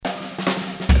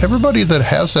everybody that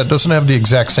has that doesn't have the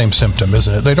exact same symptom,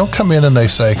 isn't it? They don't come in and they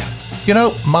say,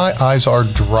 my eyes are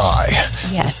dry.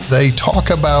 Yes. They talk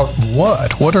about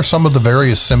what? What are some of the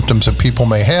various symptoms that people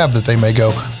may have that they may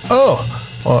go, oh,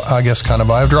 well, I guess kind of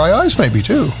I have dry eyes maybe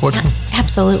too.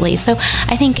 Absolutely. So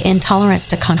I think intolerance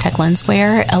to contact lens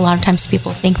wear, a lot of times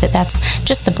people think that that's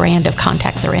just the brand of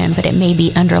contact they're in, but it may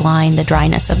be underlying the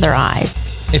dryness of their eyes.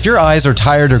 If your eyes are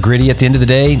tired or gritty at the end of the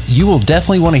day, you will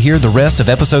definitely want to hear the rest of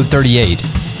episode 38.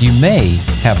 You may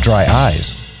have dry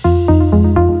eyes.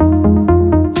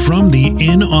 From the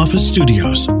in-office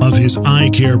studios of his eye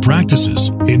care practices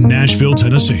in Nashville,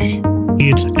 Tennessee,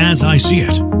 it's As I See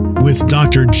It with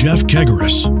Dr. Jeff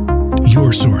Kegaris,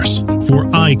 your source for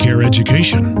eye care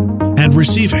education and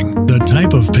receiving the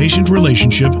type of patient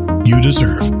relationship you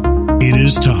deserve. It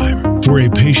is time for a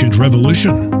patient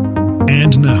revolution.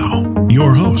 And now,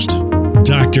 your host,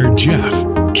 Dr. Jeff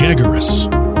Kegaris.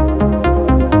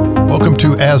 Welcome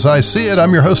to As I See It.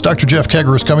 I'm your host, Dr. Jeff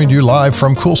Kegaris, coming to you live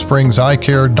from Cool Springs Eye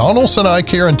Care, Donaldson Eye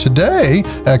Care, and today,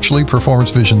 actually, Performance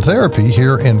Vision Therapy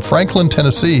here in Franklin,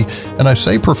 Tennessee. And I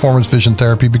say Performance Vision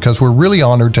Therapy because we're really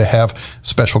honored to have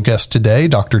special guest today,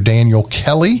 Dr. Daniel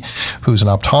Kelly, who's an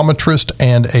optometrist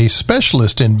and a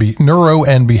specialist in neuro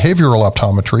and behavioral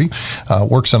optometry,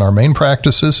 works in our main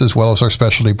practices as well as our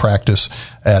specialty practice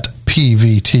at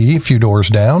PVT, a few doors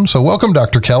down. So welcome,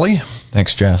 Dr. Kelly.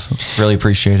 Thanks, Jeff. Really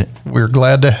appreciate it. We're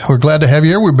glad to have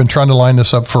you here. We've been trying to line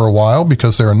this up for a while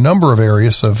because there are a number of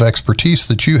areas of expertise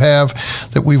that you have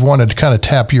that we've wanted to kind of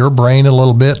tap your brain a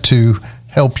little bit to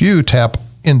help you tap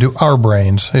into our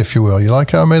brains, if you will. You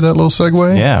like how I made that little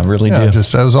segue? Yeah, I really do.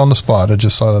 I was on the spot. I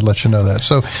just thought I'd let you know that.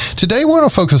 So today we're going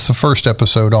to focus the first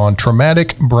episode on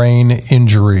traumatic brain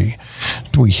injury.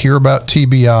 We hear about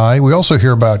TBI. We also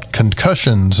hear about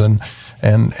concussions and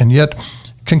yet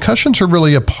concussions are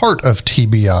really a part of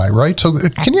TBI, right? So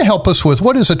can you help us with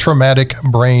what is a traumatic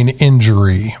brain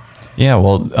injury? Yeah,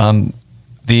 well,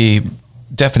 the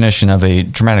definition of a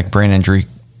traumatic brain injury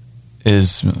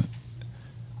is,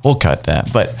 we'll cut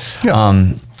that, but...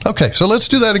 Yeah. Okay, so let's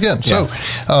do that again. Yeah.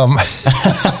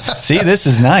 So, see, this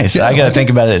is nice. Yeah, I got to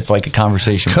think about it. It's like a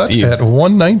conversation cut with you. At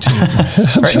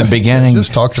 119. Right in the beginning.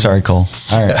 Just talk to Sorry, me. Cole.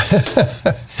 All right.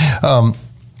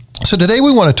 So today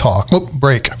we want to talk...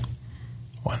 break.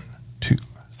 1, 2,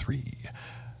 3.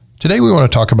 Today we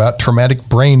want to talk about traumatic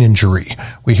brain injury.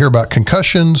 We hear about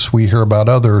concussions. We hear about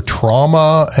other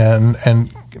trauma,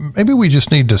 and maybe we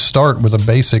just need to start with a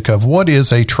basic of what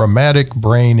is a traumatic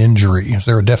brain injury. Is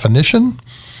there a definition?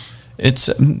 It's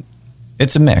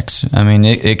a mix. I mean,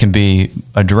 it can be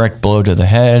a direct blow to the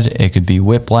head. It could be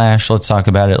whiplash. Let's talk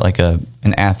about it like an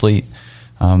athlete.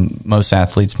 Most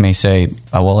athletes may say,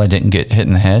 oh, well, I didn't get hit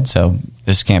in the head, so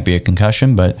this can't be a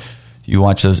concussion. But you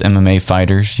watch those MMA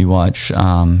fighters, you watch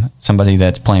somebody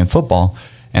that's playing football,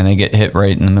 and they get hit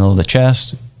right in the middle of the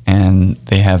chest, and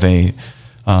they have a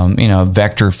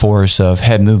vector force of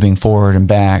head moving forward and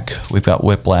back. We've got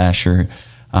whiplash or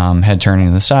head turning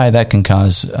to the side. That can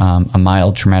cause a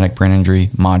mild traumatic brain injury,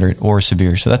 moderate or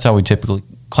severe. So that's how we typically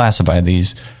classify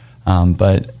these.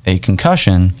 But a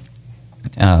concussion,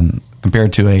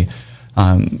 compared to in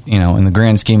the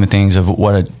grand scheme of things of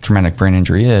what a traumatic brain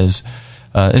injury is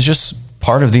just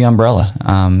part of the umbrella.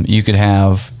 You could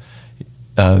have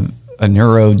a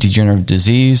neurodegenerative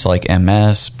disease like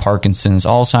MS, Parkinson's,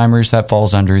 Alzheimer's. That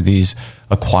falls under these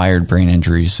acquired brain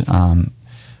injuries. And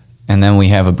then we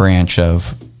have a branch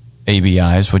of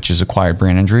ABIs, which is acquired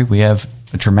brain injury. We have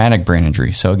a traumatic brain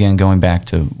injury. So again, going back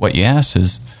to what you asked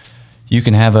is you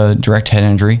can have a direct head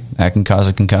injury that can cause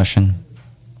a concussion.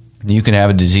 You can have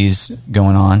a disease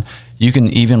going on. You can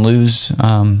even lose,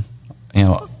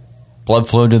 blood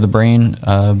flow to the brain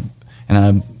in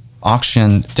an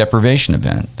oxygen deprivation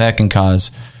event. That can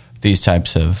cause these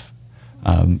types of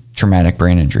traumatic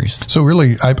brain injuries. So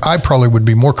really, I probably would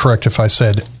be more correct if I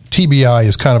said TBI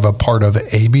is kind of a part of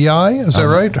ABI. Is that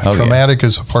right? Traumatic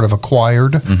is a part of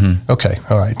acquired. Mm-hmm. Okay.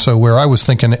 All right. So where I was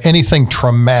thinking anything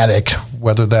traumatic,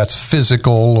 whether that's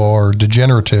physical or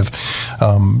degenerative,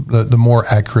 the more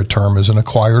accurate term is an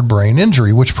acquired brain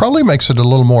injury, which probably makes it a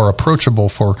little more approachable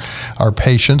for our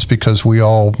patients because we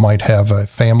all might have a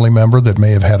family member that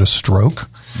may have had a stroke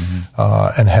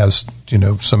and has,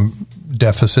 some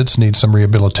deficits, needs some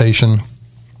rehabilitation.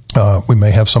 We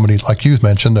may have somebody like you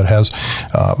mentioned that has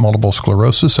multiple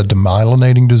sclerosis, a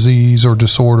demyelinating disease or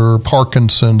disorder,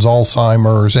 Parkinson's,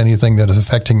 Alzheimer's, anything that is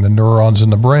affecting the neurons in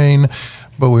the brain.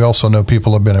 But we also know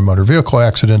people have been in motor vehicle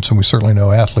accidents, and we certainly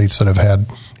know athletes that have had,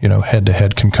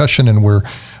 head-to-head concussion, and we're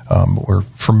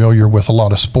familiar with a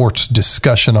lot of sports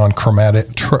discussion on traumatic.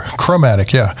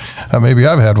 Maybe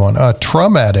I've had one.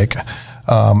 Traumatic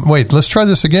Wait, let's try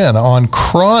this again. On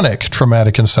chronic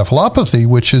traumatic encephalopathy,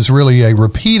 which is really a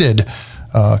repeated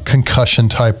concussion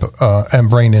type and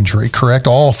brain injury, correct?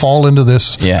 All fall into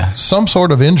this some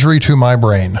sort of injury to my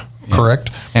brain, correct?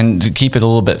 And to keep it a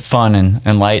little bit fun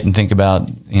and light and think about,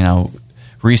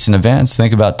 recent events,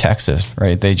 think about Texas,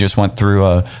 right? They just went through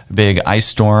a big ice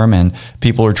storm and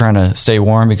people are trying to stay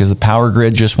warm because the power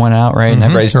grid just went out, right? And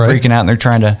everybody's freaking out and they're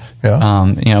trying to,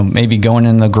 maybe going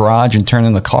in the garage and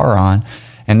turning the car on.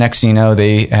 And next thing you know,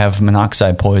 they have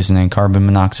monoxide poisoning, carbon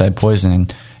monoxide poisoning.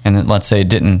 And let's say it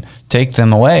didn't take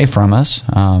them away from us,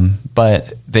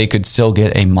 but they could still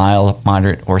get a mild,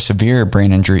 moderate, or severe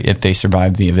brain injury if they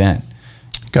survived the event.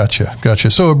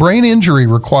 Gotcha. So a brain injury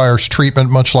requires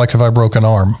treatment much like if I broke an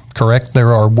arm, correct? There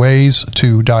are ways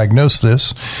to diagnose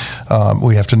this.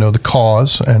 We have to know the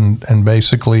cause, and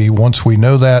basically once we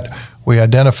know that, we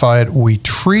identify it, we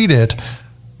treat it,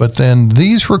 but then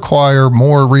these require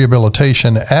more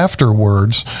rehabilitation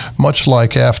afterwards, much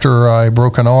like after I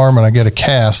broke an arm and I get a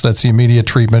cast, that's the immediate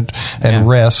treatment and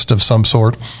rest of some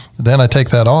sort. Then I take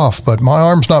that off, but my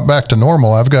arm's not back to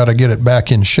normal. I've got to get it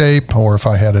back in shape, or if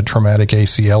I had a traumatic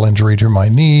ACL injury to my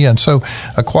knee. And so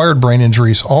acquired brain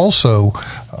injuries also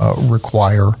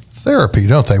require therapy,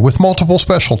 don't they, with multiple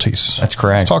specialties? That's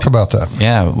correct. Let's talk about that.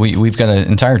 Yeah, we've got an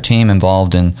entire team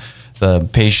involved in the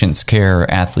patient's care,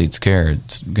 athlete's care.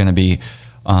 It's going to be,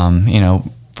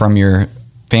 from your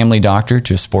family doctor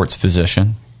to a sports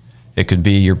physician. It could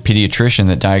be your pediatrician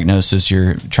that diagnoses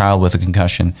your child with a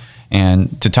concussion.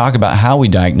 And to talk about how we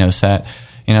diagnose that,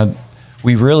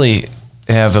 we really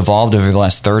have evolved over the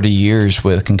last 30 years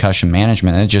with concussion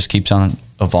management. And it just keeps on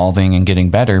evolving and getting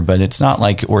better. But it's not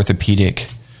like orthopedic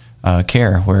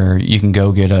care where you can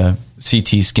go get a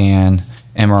CT scan,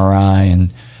 MRI,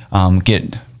 and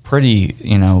get pretty,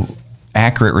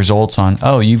 accurate results on,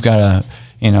 you've got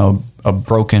a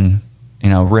broken,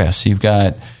 wrist. You've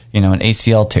got, an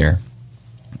ACL tear.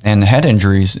 And head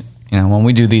injuries, when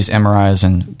we do these MRIs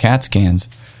and CAT scans,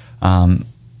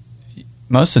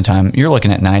 most of the time you're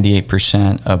looking at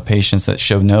 98% of patients that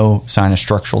show no sign of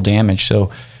structural damage.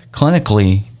 So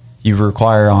clinically, you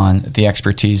require on the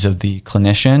expertise of the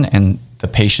clinician and the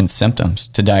patient's symptoms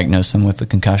to diagnose them with the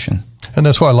concussion. And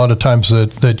that's why a lot of times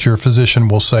that your physician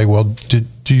will say, well,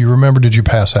 do you remember, did you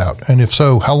pass out? And if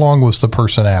so, how long was the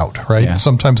person out, right? Yeah.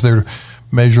 Sometimes they're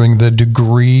measuring the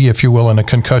degree, if you will, in a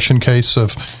concussion case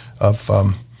of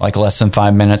like less than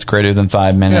 5 minutes, greater than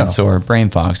 5 minutes, or brain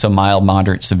fog. So mild,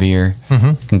 moderate, severe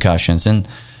concussions. And,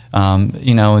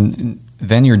 and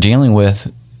then you're dealing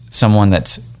with someone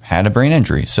that's had a brain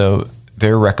injury. So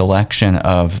their recollection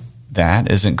of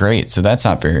that isn't great. So that's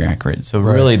not very accurate. So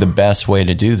really the best way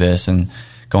to do this, and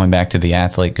going back to the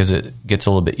athlete, because it gets a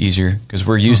little bit easier, because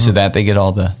we're used to that. They get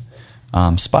all the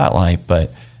spotlight,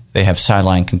 but they have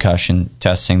sideline concussion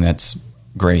testing. That's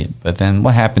great. But then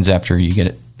what happens after you get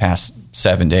it past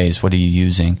 7 days? What are you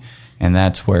using? And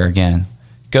that's where, again,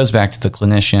 it goes back to the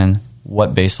clinician,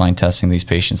 what baseline testing these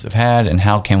patients have had, and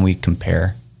how can we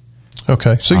compare.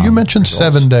 Okay. So you mentioned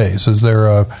results. 7 days. Is there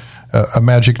a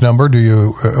magic number?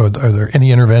 Are there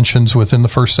any interventions within the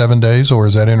first 7 days, or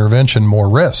is that intervention more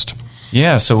rest?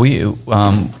 Yeah. So we,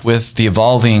 with the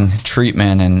evolving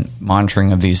treatment and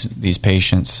monitoring of these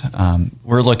patients,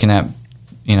 we're looking at,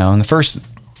 in the first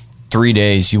 3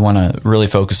 days, you want to really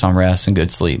focus on rest and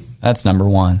good sleep. That's number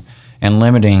one. And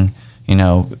limiting,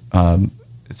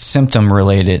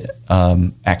 symptom-related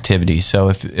activities. So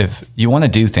if you want to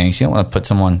do things, you don't want to put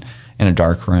someone in a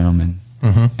dark room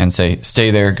and say,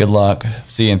 stay there, good luck,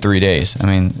 see you in 3 days. I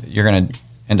mean, you're going to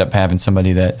end up having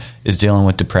somebody that is dealing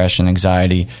with depression,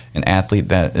 anxiety, an athlete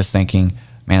that is thinking,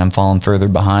 man, I'm falling further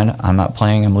behind. I'm not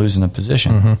playing. I'm losing a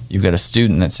position. You've got a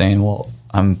student that's saying, well,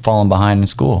 I'm falling behind in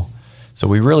school. So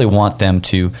we really want them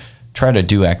to try to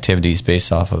do activities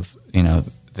based off of,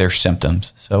 their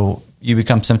symptoms. So you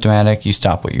become symptomatic, you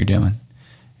stop what you're doing.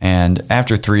 And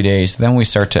after 3 days, then we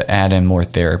start to add in more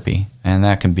therapy. And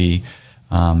that can be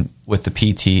with the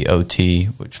PT, OT,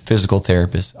 which physical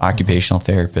therapist, occupational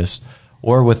therapist,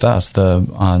 or with us, the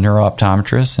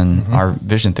neurooptometrist and our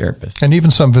vision therapist. And even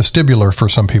some vestibular for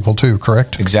some people too,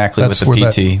 correct? Exactly. That's with the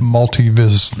where PT.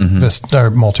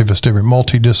 That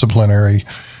multidisciplinary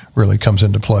really comes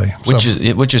into play.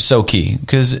 Which is so key,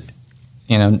 because,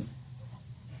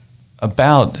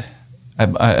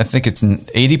 I think it's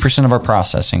 80% of our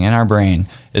processing in our brain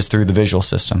is through the visual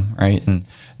system, right? And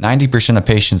 90% of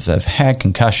patients that have had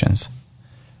concussions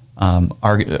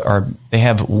they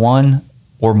have one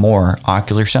or more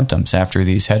ocular symptoms after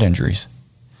these head injuries.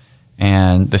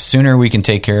 And the sooner we can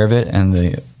take care of it in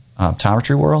the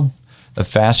optometry world, the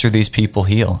faster these people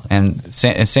heal. And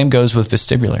same goes with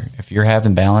vestibular. If you're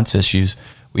having balance issues,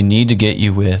 we need to get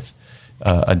you with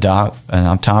an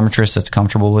optometrist that's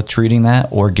comfortable with treating that,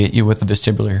 or get you with a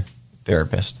vestibular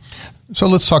therapist. So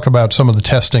let's talk about some of the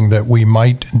testing that we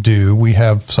might do. We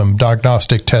have some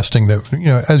diagnostic testing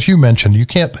that, as you mentioned, you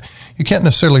can't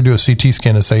necessarily do a CT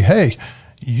scan and say, hey,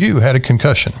 you had a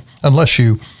concussion, unless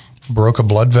you broke a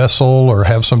blood vessel or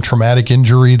have some traumatic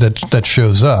injury that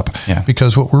shows up. Yeah.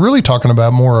 Because what we're really talking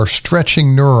about more are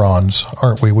stretching neurons,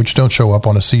 aren't we, which don't show up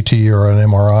on a CT or an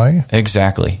MRI?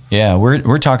 Exactly. Yeah,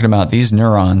 we're talking about these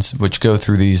neurons, which go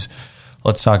through these,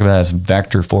 let's talk about it as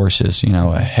vector forces.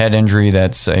 A head injury,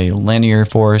 that's a linear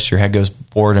force. Your head goes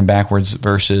forward and backwards,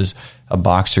 versus a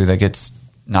boxer that gets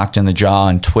knocked in the jaw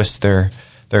and twists their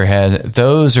head.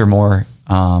 Those are more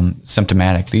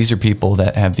symptomatic. These are people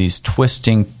that have these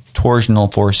twisting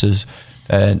torsional forces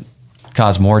that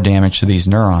cause more damage to these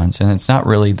neurons. And it's not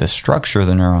really the structure of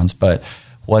the neurons, but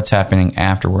what's happening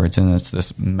afterwards. And it's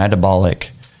this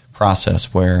metabolic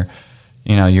process where,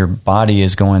 your body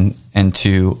is going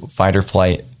into fight or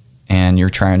flight, and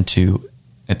you're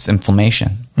it's inflammation.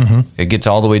 Mm-hmm. It gets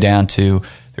all the way down to,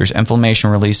 there's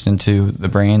inflammation released into the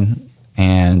brain,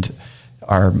 and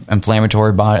our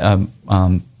inflammatory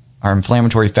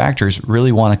factors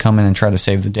really want to come in and try to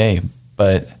save the day.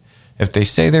 But if they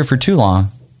stay there for too long,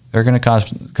 they're going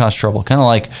to cause trouble. Kind of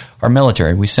like our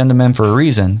military. We send them in for a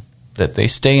reason, but if they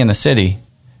stay in the city,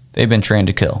 they've been trained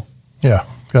to kill. Yeah,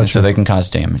 gotcha. And so they can cause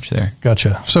damage there.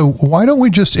 Gotcha. So why don't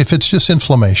we just, if it's just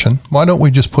inflammation, why don't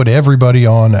we just put everybody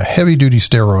on heavy-duty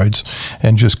steroids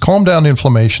and just calm down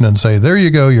inflammation and say, there you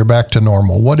go, you're back to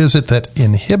normal? What is it that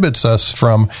inhibits us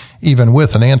from, even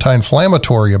with an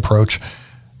anti-inflammatory approach,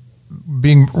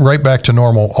 being right back to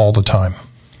normal all the time?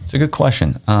 It's a good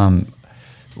question.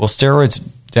 Well, steroids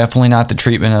definitely not the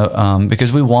treatment of,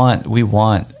 because we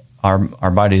want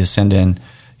our body to send in,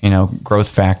 growth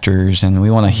factors, and we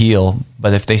want to heal.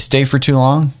 But if they stay for too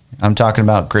long, I'm talking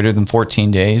about greater than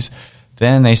 14 days,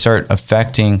 then they start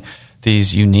affecting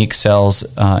these unique cells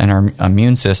in our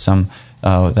immune system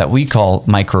that we call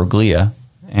microglia.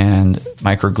 And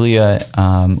microglia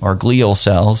are glial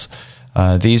cells.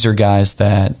 These are guys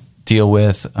that deal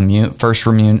with immune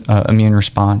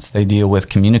response. They deal with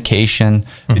communication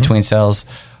between cells.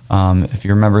 If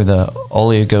you remember, the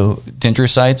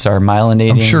oligodendrocytes are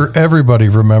myelinating. I'm sure everybody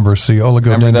remembers the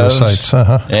oligodendrocytes.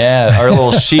 Uh-huh. Yeah, our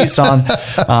little sheets on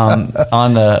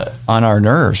our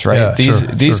nerves, right? Yeah,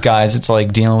 these guys, it's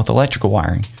like dealing with electrical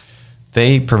wiring.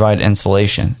 They provide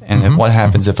insulation, and what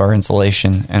happens if our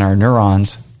insulation and our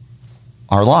neurons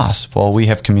are lost? Well, we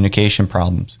have communication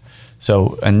problems.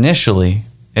 So initially,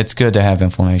 it's good to have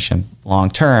inflammation. Long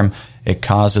term, it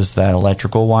causes that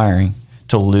electrical wiring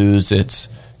to lose its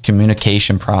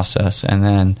communication process, and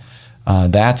then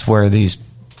that's where these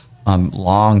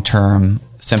long-term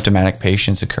symptomatic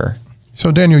patients occur.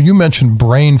 So, Daniel, you mentioned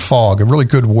brain fog, a really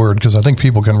good word, because I think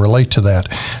people can relate to that.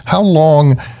 How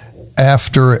long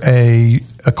after a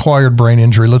acquired brain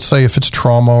injury, let's say if it's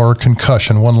trauma or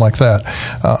concussion, one like that,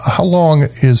 how long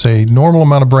is a normal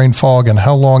amount of brain fog, and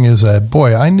how long is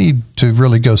I need to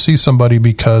really go see somebody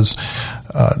because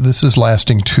this is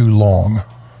lasting too long?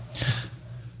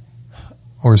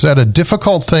 Or is that a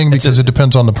difficult thing because it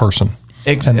depends on the person?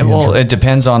 It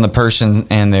depends on the person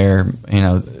and their,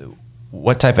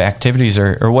 what type of activities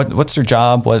or what's their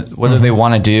job, what do they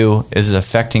want to do? Is it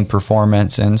affecting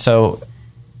performance? And so,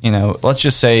 let's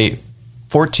just say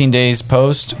 14 days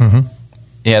post,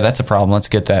 yeah, that's a problem. Let's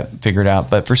get that figured out.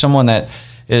 But for someone that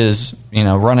is,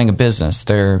 running a business,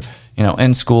 they're,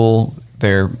 in school,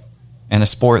 they're in a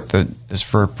sport that is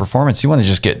for performance, you want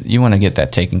to get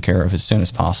that taken care of as soon as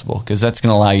possible, because that's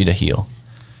going to allow you to heal.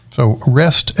 So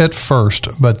rest at first,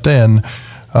 but then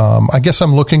I guess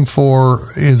I'm looking for,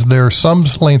 is there some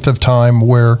length of time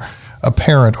where a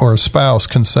parent or a spouse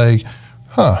can say,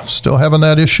 still having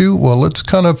that issue? Well, let's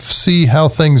kind of see how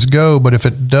things go, but if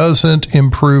it doesn't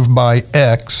improve by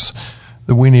X,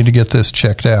 that we need to get this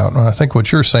checked out. And I think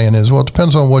what you're saying is, well, it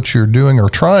depends on what you're doing or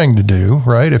trying to do,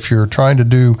 right? If you're trying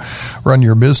to run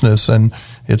your business and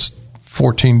it's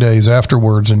 14 days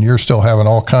afterwards and you're still having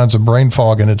all kinds of brain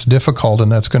fog and it's difficult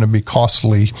and that's going to be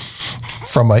costly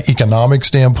from an economic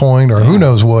standpoint or who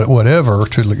knows whatever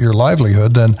to your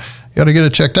livelihood, then you got to get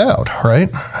it checked out, right?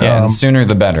 Yeah, and sooner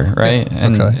the better, right?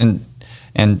 Yeah,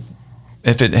 and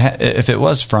if it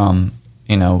was from,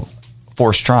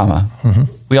 forced trauma,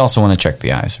 we also want to check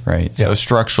the eyes, right? Yeah. So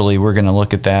structurally, we're going to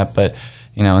look at that, but,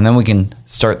 and then we can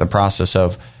start the process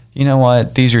of,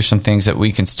 these are some things that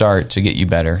we can start to get you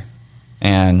better.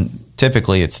 And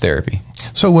typically it's therapy.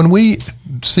 So when we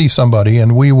see somebody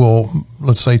and we will,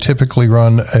 let's say, typically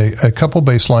run a couple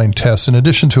baseline tests in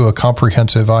addition to a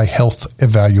comprehensive eye health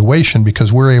evaluation,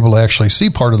 because we're able to actually see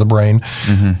part of the brain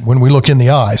when we look in the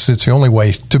eyes. It's the only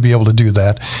way to be able to do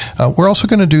that. We're also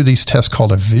going to do these tests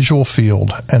called a visual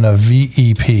field and a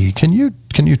VEP. Can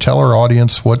you tell our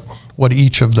audience what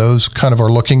each of those kind of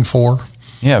are looking for?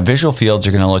 Yeah, visual fields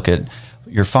are going to look at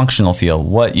your functional field,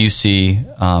 what you see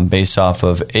based off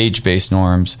of age-based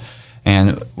norms.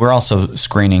 And we're also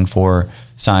screening for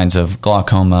signs of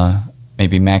glaucoma,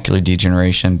 maybe macular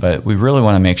degeneration, but we really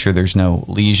want to make sure there's no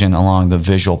lesion along the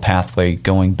visual pathway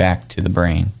going back to the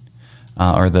brain,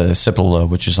 or the occipital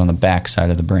lobe, which is on the back side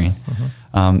of the brain.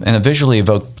 And a visually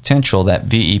evoked potential, that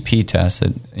VEP test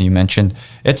that you mentioned,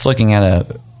 it's looking at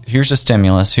here's a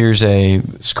stimulus, here's a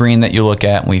screen that you look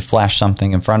at, and we flash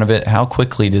something in front of it. How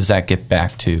quickly does that get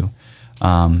back to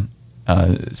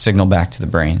signal back to the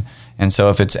brain? And so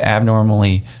if it's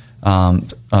abnormally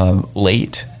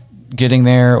late getting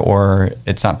there, or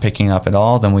it's not picking up at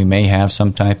all, then we may have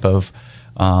some type of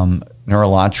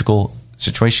neurological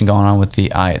situation going on with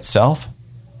the eye itself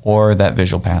or that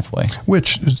visual pathway.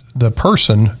 Which the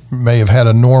person may have had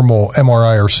a normal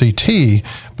MRI or CT,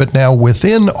 but now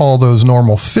within all those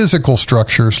normal physical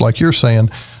structures, like you're saying,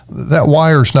 that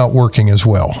wire's not working as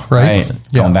well, right?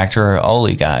 Yeah. Going back to our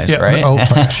Oli guys, right? Oli.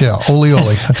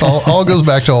 That's all goes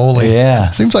back to Oli.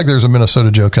 Yeah. Seems like there's a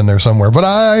Minnesota joke in there somewhere, but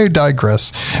I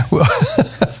digress.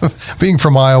 Being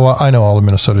from Iowa, I know all the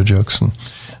Minnesota jokes, and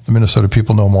the Minnesota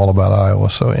people know them all about Iowa.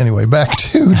 So anyway, back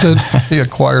to the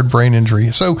acquired brain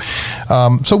injury. So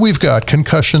we've got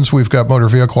concussions, we've got motor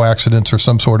vehicle accidents or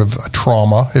some sort of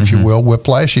trauma, if you will,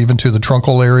 whiplash, even to the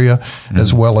truncal area,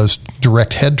 as well as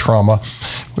direct head trauma.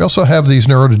 We also have these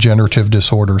neurodegenerative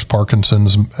disorders,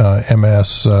 Parkinson's,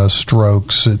 MS,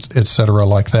 strokes, et cetera,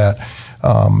 like that.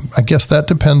 I guess that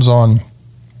depends on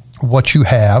what you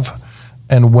have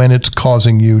and when it's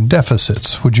causing you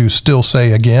deficits. Would you still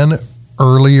say, again,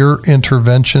 earlier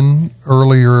intervention, or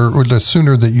the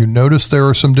sooner that you notice there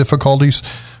are some difficulties,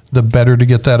 the better to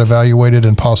get that evaluated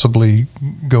and possibly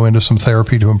go into some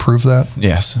therapy to improve that?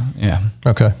 Yes. Yeah.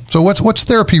 Okay. So what's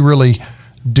therapy really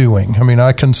doing? I mean,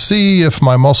 I can see if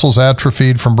my muscles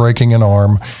atrophied from breaking an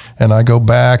arm, and I go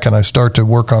back and I start to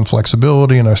work on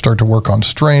flexibility, and I start to work on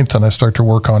strength, and I start to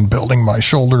work on building my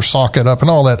shoulder socket up and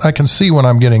all that. I can see when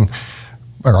I'm getting,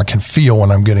 or I can feel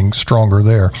when I'm getting stronger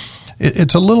there.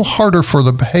 It's a little harder for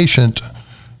the patient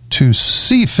to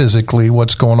see physically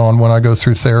what's going on when I go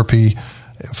through therapy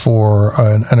for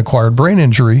an acquired brain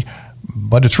injury,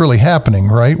 but it's really happening,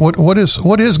 right? What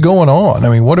is going on? I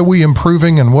mean, what are we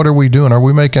improving and what are we doing? Are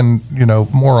we making,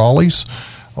 more ollies,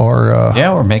 or?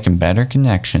 Yeah, we're making better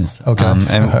connections.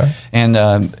 Okay.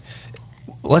 And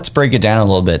let's break it down a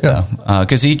little bit though,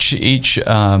 because each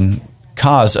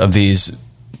cause of these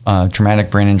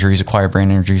traumatic brain injuries, acquired brain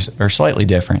injuries, are slightly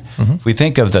different. If we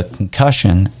think of the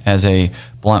concussion as a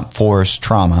blunt force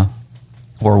trauma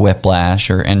or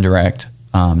whiplash or indirect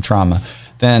trauma,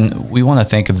 then we want to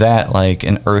think of that like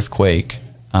an earthquake,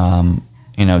 to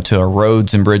our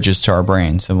roads and bridges to our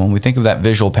brain. So when we think of that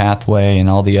visual pathway and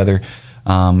all the other,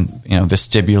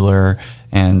 vestibular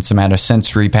and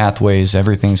somatosensory pathways,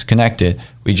 everything's connected.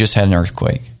 We just had an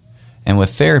earthquake. And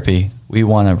with therapy, we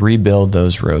want to rebuild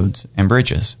those roads and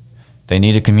bridges. They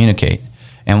need to communicate.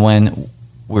 And when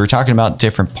we're talking about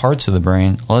different parts of the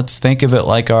brain, let's think of it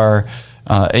like our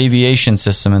aviation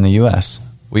system in the U.S.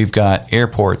 We've got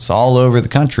airports all over the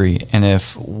country, and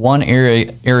if one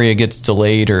area gets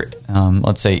delayed or,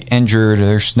 let's say, injured or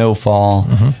there's snowfall,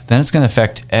 then it's going to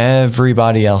affect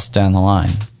everybody else down the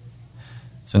line.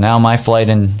 So now my flight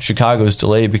in Chicago is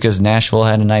delayed because Nashville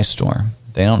had an ice storm.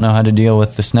 They don't know how to deal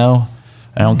with the snow.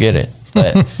 I don't get it.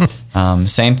 But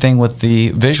same thing with the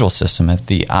visual system. If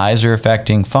the eyes are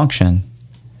affecting function,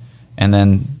 and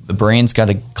then the brain's got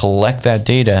to collect that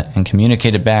data and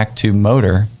communicate it back to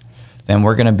motor, then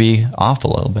we're going to be off a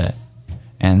little bit.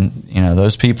 And,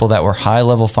 those people that were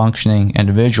high-level functioning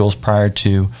individuals prior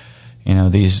to,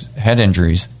 these head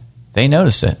injuries, they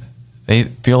notice it. They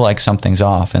feel like something's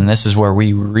off. And this is where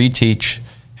we reteach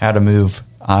how to move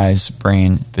eyes,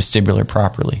 brain, vestibular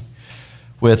properly.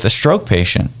 With a stroke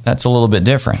patient, that's a little bit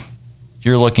different.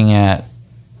 You're looking at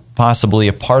possibly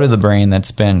a part of the brain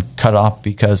that's been cut off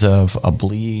because of a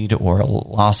bleed or a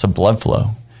loss of blood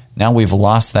flow. Now we've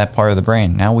lost that part of the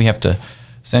brain. Now we have to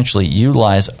essentially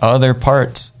utilize other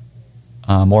parts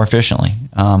more efficiently,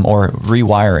 or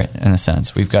rewire it in a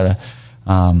sense. We've got to,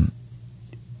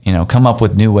 come up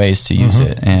with new ways to use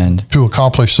it and to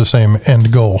accomplish the same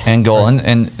end goal. Right.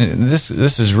 And this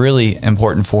is really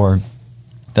important for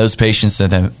those patients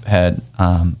that have had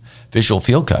visual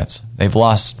field cuts. They've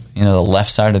lost, the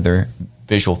left side of their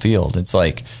visual field. It's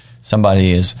like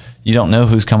you don't know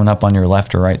who's coming up on your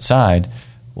left or right side.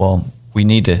 Well, we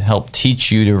need to help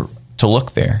teach you to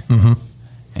look there. Mm-hmm.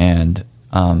 And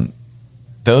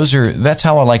that's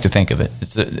how I like to think of it.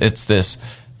 It's this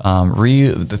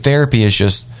the therapy is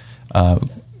just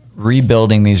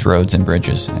rebuilding these roads and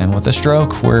bridges. And with the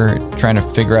stroke, we're trying to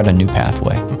figure out a new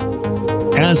pathway.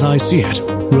 As I See It,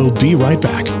 we'll be right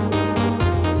back.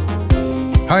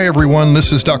 Hi, everyone.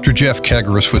 This is Dr. Jeff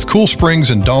Kegaris with Cool Springs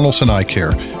and Donaldson Eye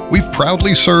Care. We've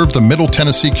proudly served the Middle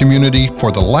Tennessee community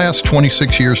for the last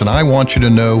 26 years, and I want you to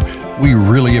know we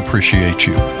really appreciate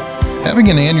you.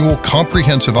 Having an annual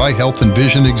comprehensive eye health and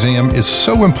vision exam is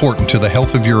so important to the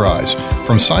health of your eyes.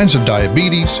 From signs of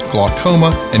diabetes,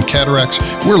 glaucoma, and cataracts,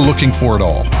 we're looking for it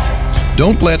all.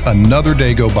 Don't let another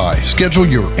day go by. Schedule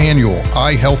your annual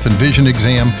eye health and vision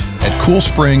exam at Cool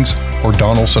Springs or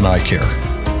Donaldson Eye Care.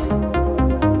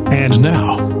 And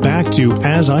now, back to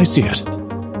As I See It.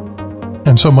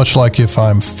 And so much like if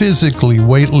I'm physically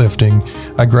weightlifting,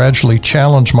 I gradually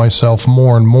challenge myself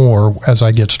more and more as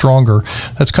I get stronger.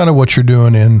 That's kind of what you're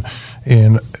doing in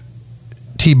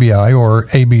TBI or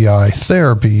ABI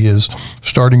therapy, is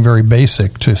starting very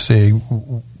basic to see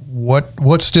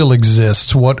what still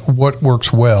exists, what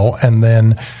works well, and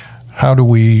then how do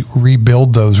we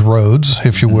rebuild those roads,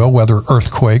 if you will, whether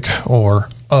earthquake or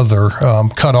other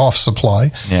cut-off supply.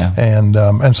 Yeah. And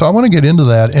so I want to get into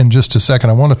that in just a second.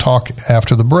 I want to talk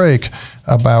after the break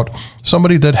about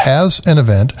somebody that has an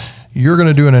event. You're going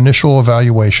to do an initial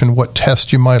evaluation, what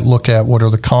tests you might look at, what are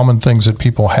the common things that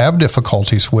people have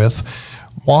difficulties with,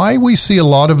 why we see a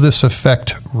lot of this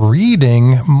affect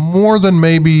reading more than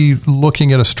maybe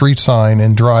looking at a street sign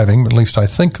and driving, at least I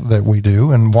think that we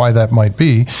do, and why that might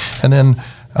be, and then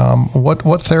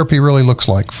what therapy really looks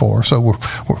like for. So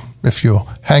if you'll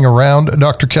hang around,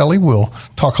 Dr. Kelly, we'll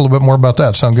talk a little bit more about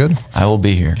that. Sound good? I will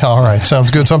be here. All right.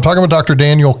 Sounds good. So I'm talking with Dr.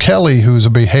 Daniel Kelly, who's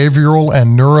a behavioral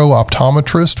and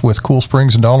neuro-optometrist with Cool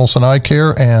Springs and Donaldson Eye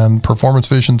Care and Performance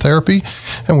Vision Therapy.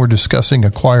 And we're discussing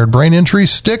acquired brain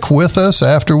injuries. Stick with us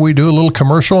after we do a little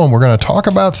commercial, and we're going to talk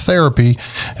about therapy.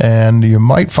 And you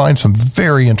might find some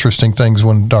very interesting things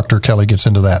when Dr. Kelly gets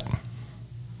into that.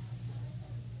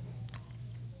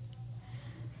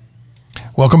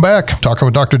 Welcome back. Talking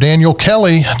with Dr. Daniel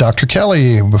Kelly. Dr.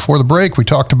 Kelly, before the break, we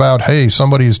talked about, hey,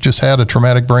 somebody's just had a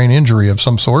traumatic brain injury of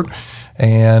some sort,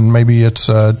 and maybe it's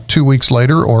 2 weeks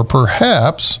later, or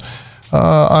perhaps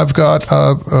I've got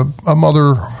a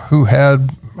mother who had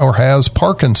or has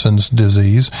Parkinson's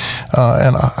disease,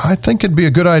 and I think it'd be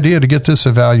a good idea to get this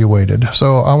evaluated.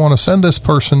 So I want to send this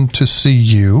person to see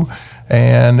you,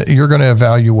 and you're going to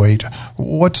evaluate.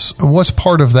 What's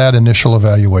part of that initial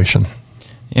evaluation?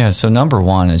 Yeah, so number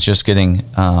one is just getting,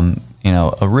 a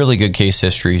really good case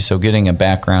history. So getting a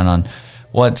background on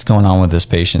what's going on with this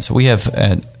patient. So we have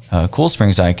at Cool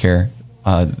Springs Eye Care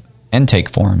intake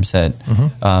forms that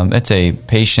it's a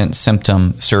patient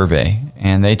symptom survey,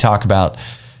 and they talk about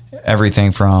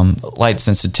everything from light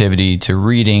sensitivity to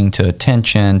reading to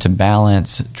attention to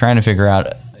balance, trying to figure out,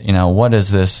 what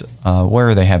is this, where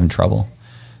are they having trouble?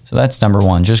 So that's number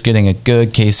one, just getting a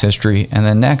good case history. And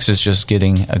then next is just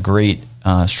getting a great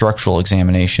structural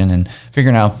examination and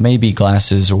figuring out maybe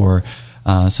glasses or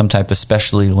some type of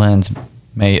specialty lens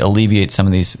may alleviate some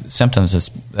of these symptoms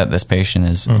that this patient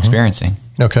is experiencing.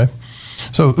 Okay.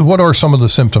 So what are some of the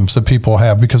symptoms that people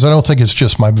have? Because I don't think it's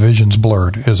just my vision's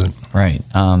blurred, is it? Right.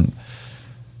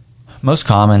 Most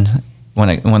common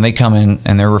when they come in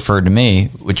and they're referred to me,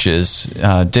 which is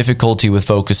difficulty with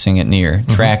focusing at near,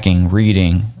 tracking,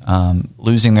 reading,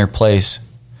 losing their place.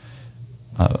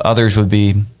 Others would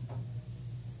be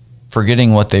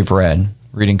forgetting what they've read,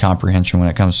 reading comprehension when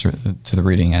it comes to the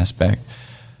reading aspect.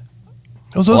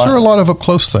 Well, those are a lot of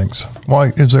up-close things.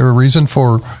 Why is there a reason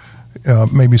for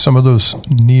maybe some of those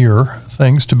near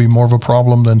things to be more of a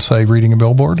problem than, say, reading a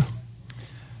billboard?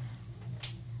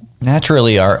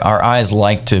 Naturally, our eyes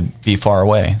like to be far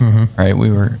away, right?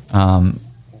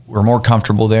 We're more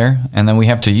comfortable there, and then we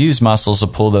have to use muscles to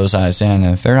pull those eyes in.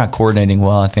 And if they're not coordinating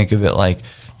well, I think of it like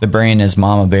the brain is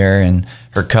mama bear and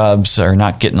her cubs are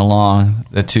not getting along,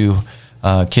 the two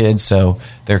kids, so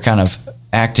they're kind of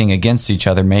acting against each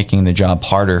other, making the job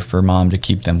harder for mom to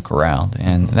keep them corralled.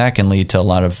 And that can lead to a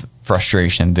lot of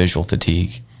frustration, visual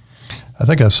fatigue. I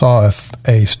think I saw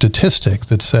a statistic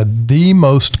that said the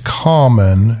most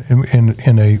common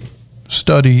in a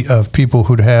study of people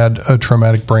who'd had a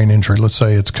traumatic brain injury, let's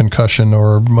say it's concussion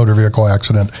or motor vehicle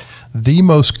accident, the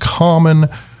most common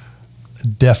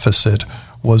deficit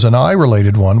was an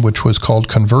eye-related one, which was called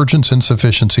convergence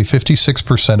insufficiency.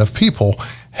 56% of people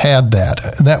had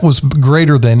that. That was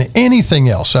greater than anything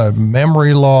else.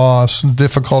 Memory loss,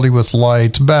 difficulty with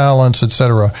lights, balance,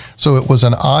 etc. So it was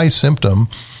an eye symptom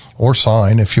or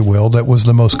sign, if you will, that was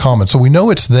the most common. So we know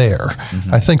it's there.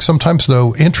 I think sometimes,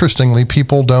 though, interestingly,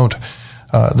 people don't,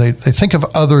 they think of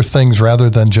other things rather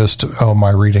than just,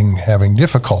 my reading having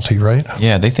difficulty, right?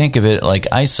 Yeah, they think of it like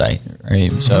eyesight,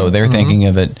 right? So they're thinking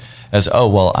of it as,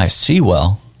 I see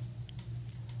well,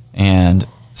 and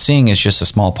seeing is just a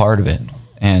small part of it.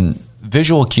 And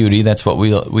visual acuity, that's what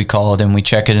we call it, and we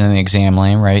check it in the exam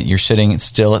lane, right? You're sitting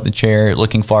still at the chair,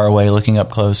 looking far away, looking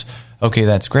up close. Okay,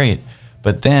 that's great.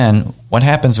 But then what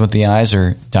happens when the eyes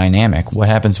are dynamic? What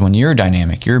happens when you're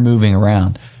dynamic? You're moving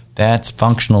around. That's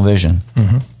functional vision.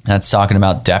 That's talking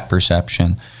about depth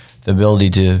perception, the ability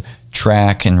to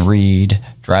track and read,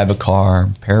 drive a car,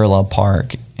 parallel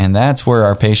park. And that's where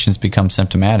our patients become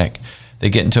symptomatic.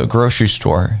 They get into a grocery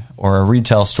store or a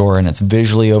retail store and it's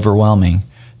visually overwhelming.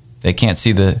 They can't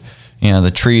see the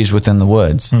trees within the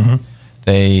woods.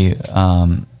 They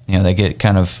get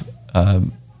kind of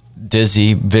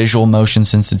dizzy. Visual motion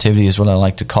sensitivity is what I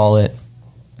like to call it.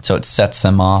 So it sets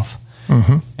them off,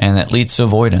 and that leads to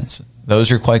avoidance.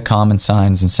 Those are quite common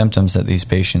signs and symptoms that these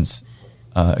patients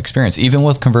experience. Even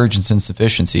with convergence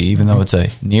insufficiency, even though it's a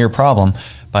near problem,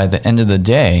 by the end of the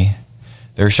day,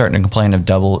 they're starting to complain of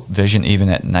double vision even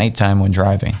at nighttime when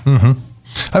driving.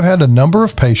 I've had a number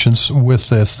of patients with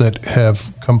this that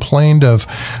have complained of,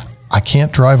 I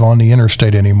can't drive on the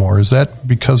interstate anymore. Is that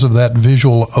because of that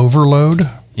visual overload?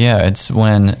 Yeah, it's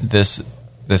when this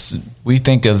we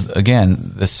think of, again,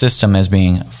 the system as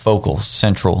being focal,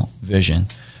 central vision.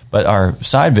 But our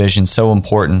side vision is so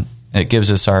important. It gives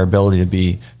us our ability to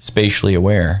be spatially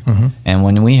aware. And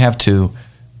when we have to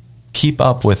keep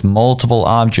up with multiple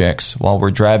objects while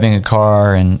we're driving a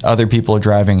car and other people are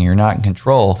driving and you're not in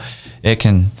control, it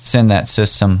can send that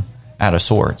system out of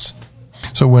sorts.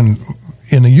 So when,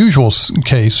 in the usual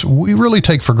case, we really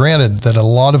take for granted that a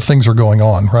lot of things are going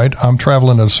on, right? I'm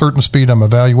traveling at a certain speed. I'm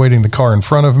evaluating the car in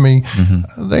front of me.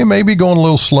 They may be going a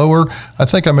little slower. I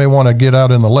think I may want to get out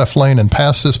in the left lane and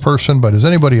pass this person, but is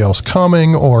anybody else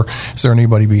coming, or is there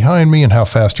anybody behind me, and how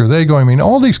fast are they going? I mean,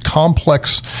 all these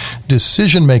complex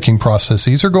decision-making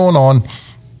processes are going on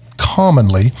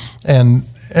commonly, and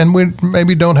we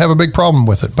maybe don't have a big problem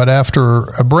with it. But after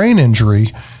a brain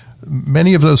injury,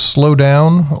 many of those slow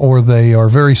down, or they are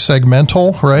very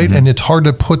segmental, right? And it's hard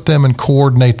to put them and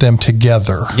coordinate them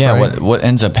together. Yeah, right? what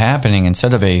ends up happening,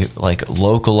 instead of a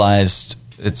localized,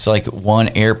 it's like one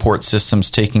airport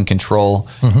system's taking control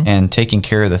and taking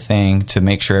care of the thing to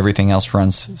make sure everything else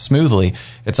runs smoothly.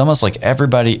 It's almost like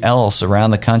everybody else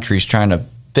around the country is trying to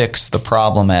fix the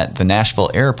problem at the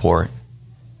Nashville airport,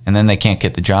 and then they can't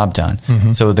get the job done.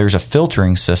 So there's a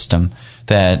filtering system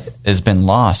that has been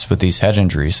lost with these head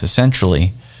injuries.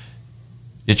 Essentially,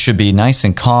 it should be nice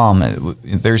and calm.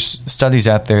 There's studies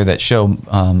out there that show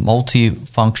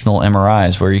multifunctional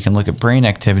MRIs where you can look at brain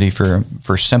activity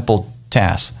for simple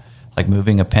tasks, like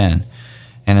moving a pen.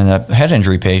 And in a head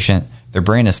injury patient, their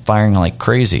brain is firing like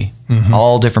crazy.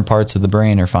 All different parts of the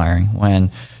brain are firing.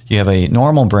 When you have a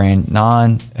normal brain,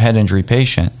 non-head injury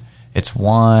patient, it's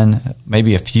one,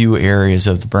 maybe a few areas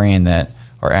of the brain that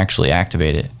are actually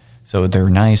activated. So they're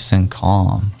nice and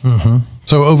calm.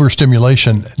 So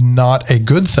overstimulation, not a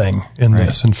good thing in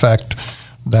this. In fact,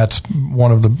 that's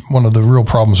one of the real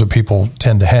problems that people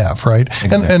tend to have, right?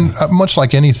 Exactly. And much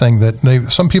like anything,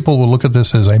 some people will look at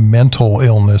this as a mental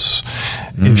illness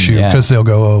issue because they'll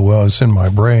go, oh, well, it's in my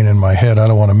brain, in my head. I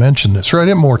don't want to mention this, right?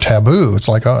 It's more taboo. It's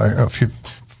like, if you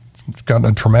got in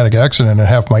a traumatic accident and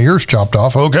half my ears chopped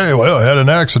off, okay, well, I had an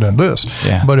accident,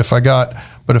 But if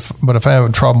I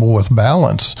have trouble with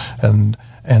balance and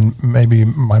maybe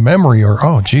my memory, or,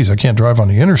 oh, geez, I can't drive on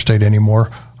the interstate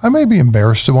anymore, I may be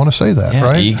embarrassed to want to say that,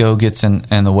 right? Ego gets in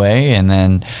the way, and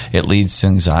then it leads to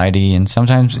anxiety, and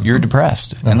sometimes you're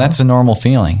depressed. And that's a normal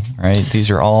feeling, right?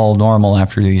 These are all normal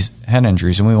after these head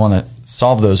injuries, and we want to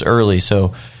solve those early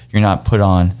so you're not put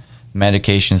on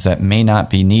medications that may not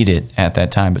be needed at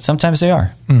that time, but sometimes they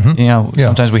are.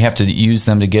 Sometimes we have to use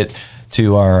them to get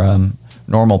to our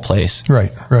normal place.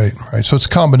 Right. So it's a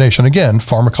combination, again,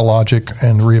 pharmacologic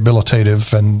and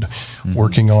rehabilitative, and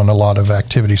working on a lot of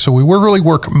activity. So we really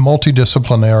work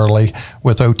multidisciplinarily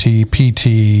with OT,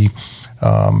 PT,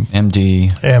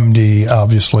 MD,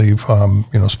 obviously,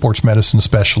 sports medicine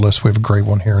specialists. We have a great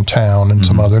one here in town, and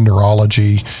some other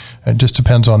neurology. It just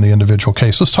depends on the individual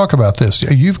case. Let's talk about this.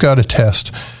 You've got a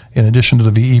test, in addition to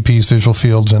the VEPs, visual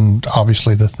fields, and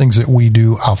obviously the things that we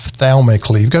do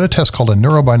ophthalmically. You've got a test called a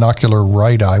neurobinocular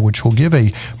right eye, which will give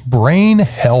a brain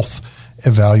health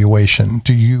evaluation.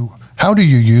 How do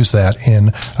you use that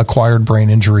in acquired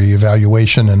brain injury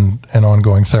evaluation and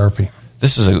ongoing therapy?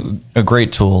 This is a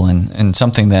great tool and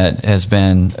something that has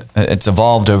been, it's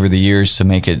evolved over the years to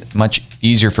make it much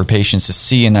easier for patients to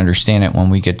see and understand it when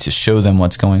we get to show them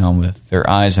what's going on with their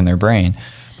eyes and their brain.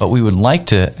 But we would like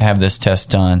to have this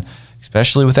test done,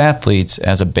 especially with athletes,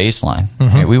 as a baseline.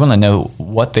 Mm-hmm. Right? We want to know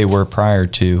what they were prior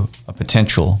to a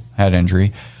potential head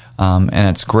injury. And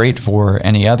it's great for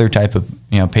any other type of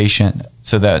patient,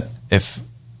 so that if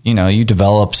you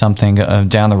develop something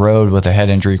down the road with a head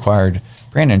injury, acquired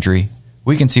brain injury,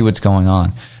 we can see what's going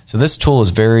on. So this tool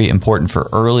is very important for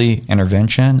early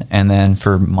intervention and then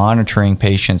for monitoring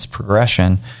patients'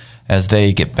 progression as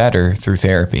they get better through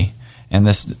therapy. And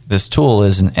this tool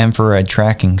is an infrared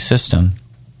tracking system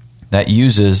that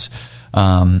uses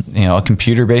a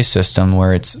computer-based system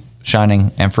where it's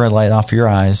shining infrared light off your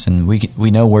eyes, and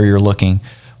we know where you're looking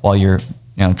while you're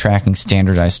tracking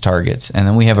standardized targets. And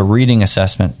then we have a reading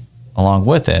assessment along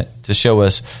with it to show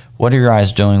us what are your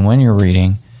eyes doing when you're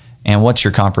reading, and what's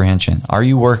your comprehension. Are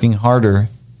you working harder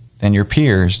than your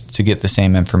peers to get the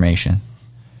same information?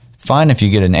 It's fine if you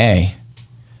get an A,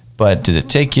 but did it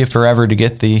take you forever to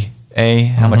get the A?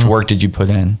 How much work did you put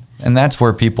in? And that's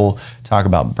where people talk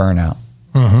about burnout.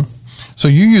 Mm-hmm. So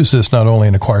you use this not only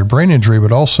in acquired brain injury,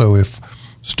 but also if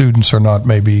students are not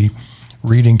maybe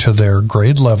reading to their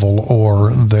grade level, or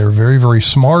they're very, very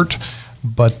smart,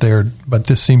 but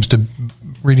this seems to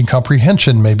reading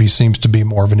comprehension maybe seems to be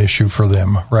more of an issue for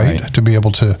them, right? To be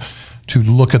able to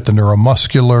look at the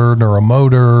neuromuscular,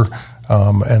 neuromotor,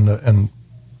 and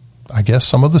I guess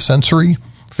some of the sensory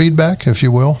feedback, if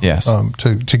you will. Yes.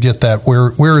 To get that,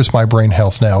 where is my brain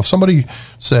health now? If somebody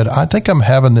said, I think I'm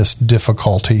having this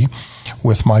difficulty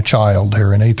with my child.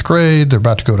 They're in 8th grade. They're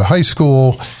about to go to high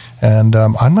school. And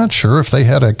I'm not sure if they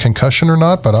had a concussion or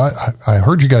not, but I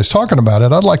heard you guys talking about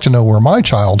it. I'd like to know where my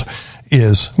child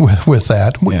is with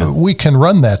that. Yeah. We can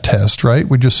run that test, right?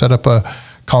 We just set up a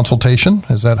consultation.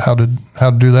 Is that how to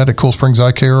do that at Cool Springs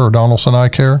Eye Care or Donaldson Eye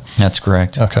Care? That's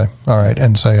correct. Okay. All right.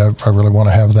 And say, I really want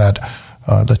to have that,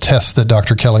 the test that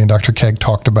Dr. Kelly and Dr. Keg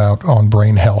talked about on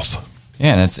brain health.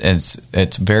 Yeah, and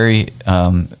it's very,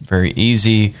 very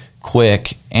easy,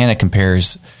 quick, and it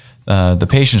compares the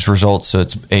patient's results to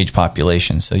its age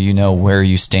population. So you know where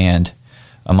you stand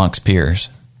amongst peers.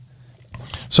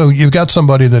 So you've got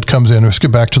somebody that comes in. Let's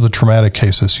get back to the traumatic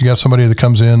cases. You got somebody that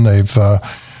comes in. They've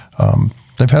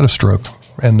had a stroke,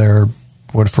 and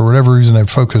for whatever reason they've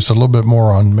focused a little bit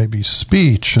more on maybe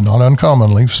speech, and not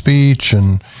uncommonly speech,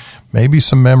 and maybe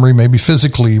some memory, maybe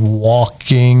physically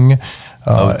walking.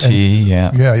 OT,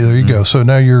 yeah, there you go. So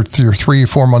now you're 3 or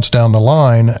 4 months down the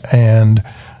line, and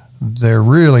they're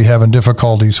really having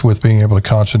difficulties with being able to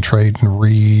concentrate and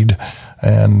read,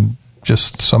 and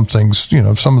just some things,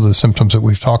 some of the symptoms that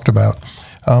we've talked about.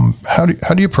 How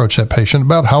do you approach that patient?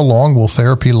 About how long will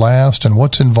therapy last, and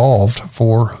what's involved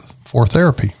for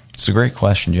therapy? It's a great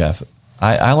question, Jeff.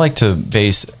 I like to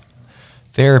base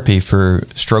therapy for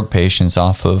stroke patients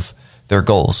off of their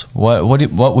goals. What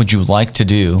would you like to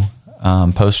do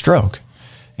post-stroke?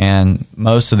 And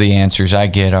most of the answers I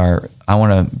get are, I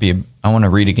want to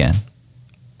read again,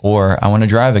 or I want to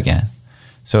drive again.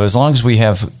 So as long as we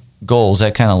have goals,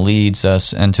 that kind of leads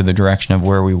us into the direction of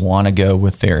where we want to go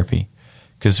with therapy.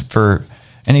 Because for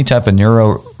any type of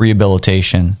neuro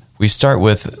rehabilitation, we start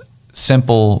with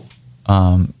simple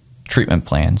treatment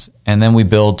plans, and then we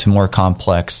build to more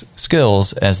complex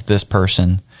skills as this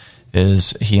person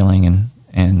is healing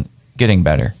and getting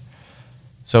better.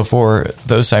 So for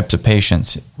those types of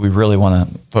patients, we really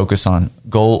want to focus on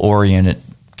goal-oriented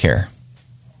care.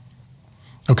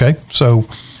 Okay, so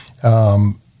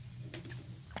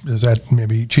is that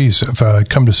maybe, if I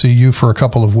come to see you for a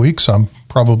couple of weeks, I'm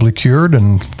probably cured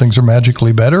and things are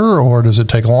magically better, or does it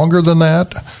take longer than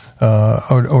that?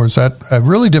 Or is that a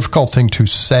really difficult thing to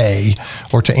say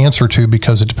or to answer to,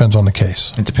 because it depends on the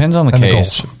case? It depends on the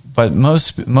case, but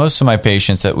most of my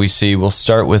patients that we see will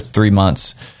start with 3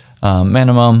 months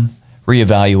minimum,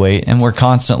 reevaluate, and we're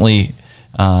constantly,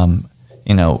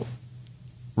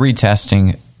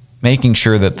 retesting, making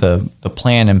sure that the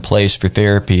plan in place for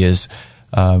therapy is,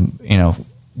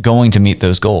 going to meet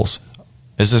those goals.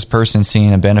 Is this person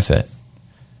seeing a benefit?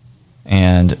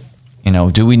 And,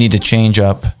 do we need to change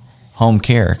up home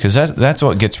care? Because that's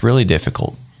what gets really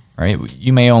difficult, right?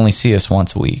 You may only see us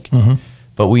once a week,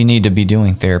 but we need to be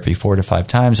doing therapy 4 to 5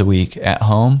 times a week at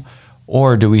home.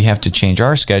 Or do we have to change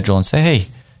our schedule and say, hey,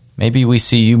 maybe we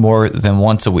see you more than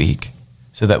once a week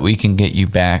so that we can get you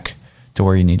back to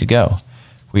where you need to go?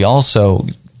 We also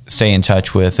stay in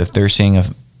touch with, if they're seeing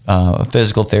a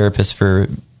physical therapist for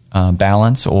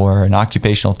balance, or an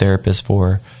occupational therapist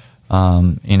for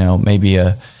maybe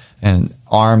an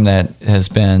arm that has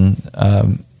been,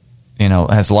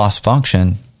 has lost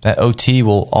function, that OT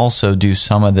will also do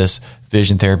some of this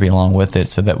vision therapy along with it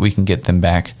so that we can get them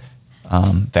back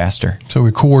faster. So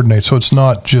we coordinate. So it's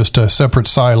not just a separate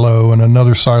silo and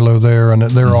another silo there, and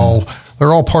they're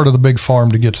all part of the big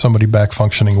farm to get somebody back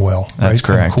functioning well. That's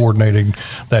correct. And coordinating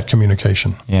that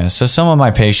communication. Yeah. So some of my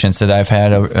patients that I've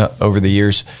had over the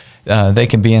years, they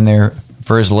can be in there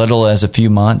for as little as a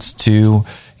few months to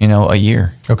a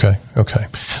year. Okay.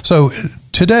 So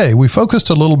today we focused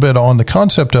a little bit on the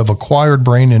concept of acquired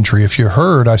brain injury. If you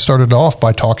heard, I started off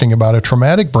by talking about a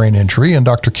traumatic brain injury, and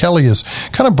Dr. Kelly has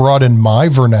kind of brought in my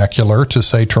vernacular to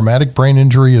say traumatic brain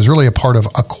injury is really a part of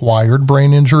acquired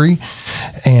brain injury,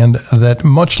 and that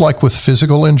much like with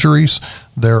physical injuries,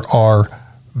 there are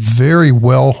very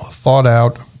well thought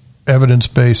out,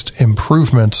 evidence-based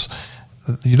improvements.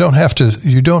 You don't have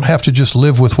to just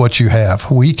live with what you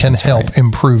have. We can help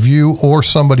improve you or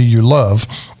somebody you love.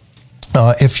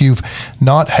 If you've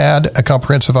not had a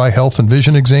comprehensive eye health and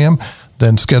vision exam,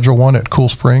 then schedule one at Cool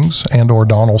Springs and or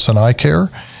Donaldson Eye Care.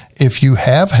 If you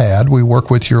have had, we work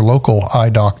with your local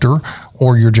eye doctor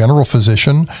or your general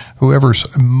physician, whoever's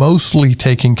mostly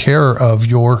taking care of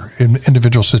your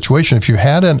individual situation. If you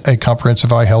had a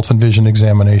comprehensive eye health and vision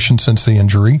examination since the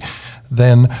injury,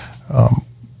 then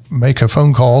make a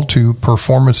phone call to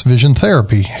Performance Vision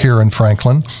Therapy here in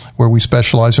Franklin, where we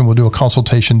specialize, and we'll do a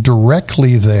consultation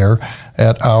directly there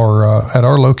at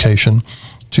our location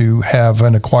to have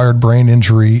an acquired brain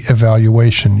injury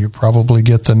evaluation. You probably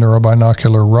get the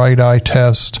neurobinocular right eye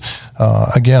test.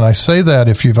 Again, I say that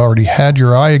if you've already had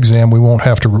your eye exam, we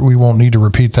won't need to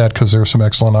repeat that because there are some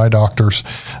excellent eye doctors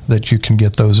that you can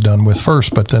get those done with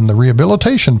first. But then the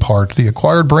rehabilitation part, the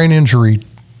acquired brain injury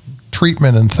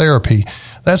treatment and therapy,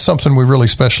 that's something we really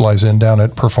specialize in down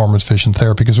at Performance Vision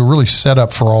Therapy because we're really set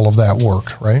up for all of that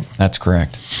work, right? That's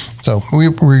correct. So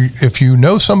if you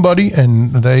know somebody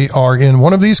and they are in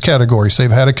one of these categories, they've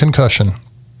had a concussion,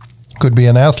 could be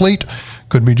an athlete,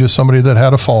 could be just somebody that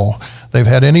had a fall, they've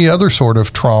had any other sort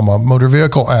of trauma, motor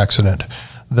vehicle accident,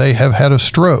 they have had a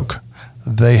stroke,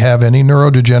 they have any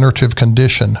neurodegenerative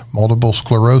condition, multiple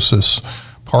sclerosis,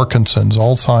 Parkinson's,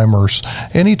 Alzheimer's,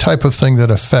 any type of thing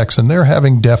that affects, and they're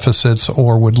having deficits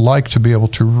or would like to be able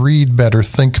to read better,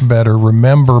 think better,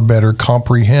 remember better,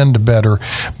 comprehend better,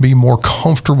 be more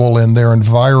comfortable in their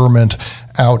environment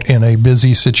out in a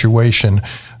busy situation.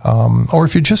 Or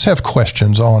if you just have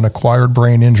questions on acquired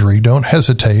brain injury, don't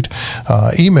hesitate.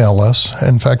 Email us.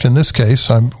 In fact, in this case,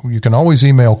 you can always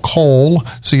email Cole,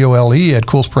 C-O-L-E, at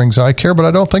Cool Springs Eye Care, but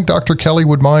I don't think Dr. Kelly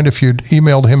would mind if you'd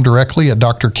emailed him directly at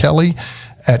Dr. Kelly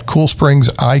at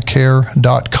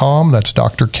CoolSpringsEyeCare.com. That's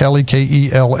Dr. Kelly,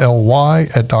 Kelly, at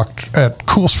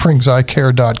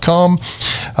CoolSpringsEyeCare.com.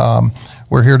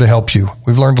 We're here to help you.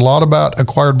 We've learned a lot about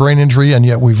acquired brain injury, and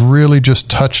yet we've really just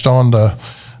touched on the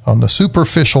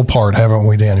superficial part, haven't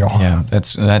we, Daniel? Yeah,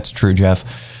 that's true, Jeff.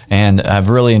 And I've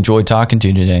really enjoyed talking to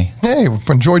you today. Hey,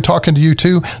 enjoyed talking to you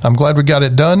too. I'm glad we got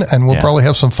it done, and we'll probably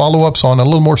have some follow-ups on a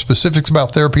little more specifics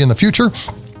about therapy in the future.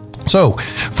 So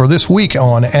for this week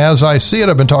on As I See It,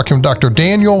 I've been talking with Dr.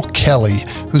 Daniel Kelly,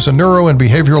 who's a neuro and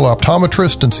behavioral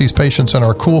optometrist and sees patients in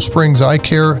our Cool Springs Eye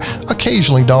Care,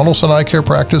 occasionally Donaldson Eye Care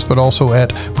practice, but also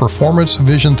at Performance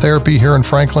Vision Therapy here in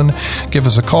Franklin. Give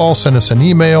us a call, send us an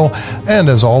email, and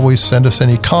as always, send us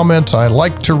any comments. I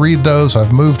like to read those.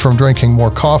 I've moved from drinking more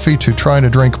coffee to trying to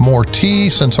drink more tea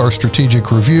since our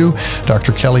strategic review.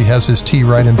 Dr. Kelly has his tea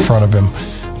right in front of him.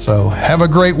 So have a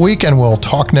great week, and we'll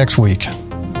talk next week.